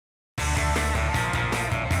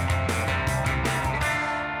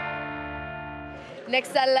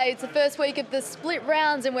Next Saturday, it's the first week of the split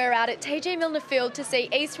rounds and we're out at TG Milner Field to see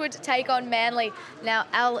Eastwood take on Manly. Now,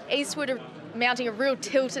 Al, Eastwood are mounting a real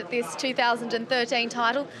tilt at this 2013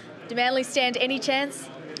 title. Do Manly stand any chance?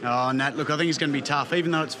 Oh, Nat, look, I think it's going to be tough.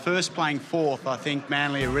 Even though it's first playing fourth, I think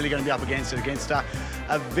Manly are really going to be up against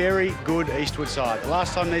a very good Eastwood side. The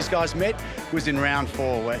last time these guys met was in round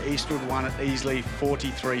 4, where Eastwood won it easily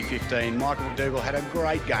 43-15. Michael McDougall had a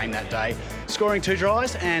great game that day, scoring 2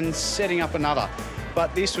 tries and setting up another.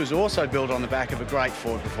 But this was also built on the back of a great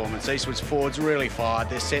forward performance. Eastwood's forwards really fired.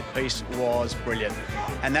 Their set piece was brilliant.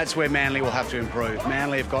 And that's where Manly will have to improve.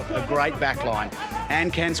 Manly have got a great back line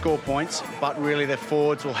and can score points, but really their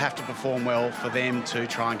forwards will have to perform well for them to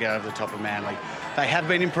try and get over the top of Manly. They have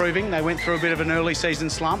been improving. They went through a bit of an early season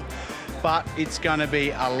slump, but it's going to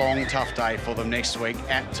be a long, tough day for them next week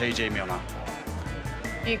at TG Milner.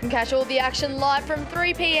 You can catch all the action live from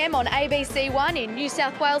 3 p.m. on ABC1 in New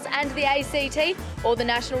South Wales and the ACT, or the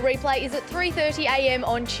national replay is at 3:30 a.m.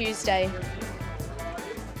 on Tuesday.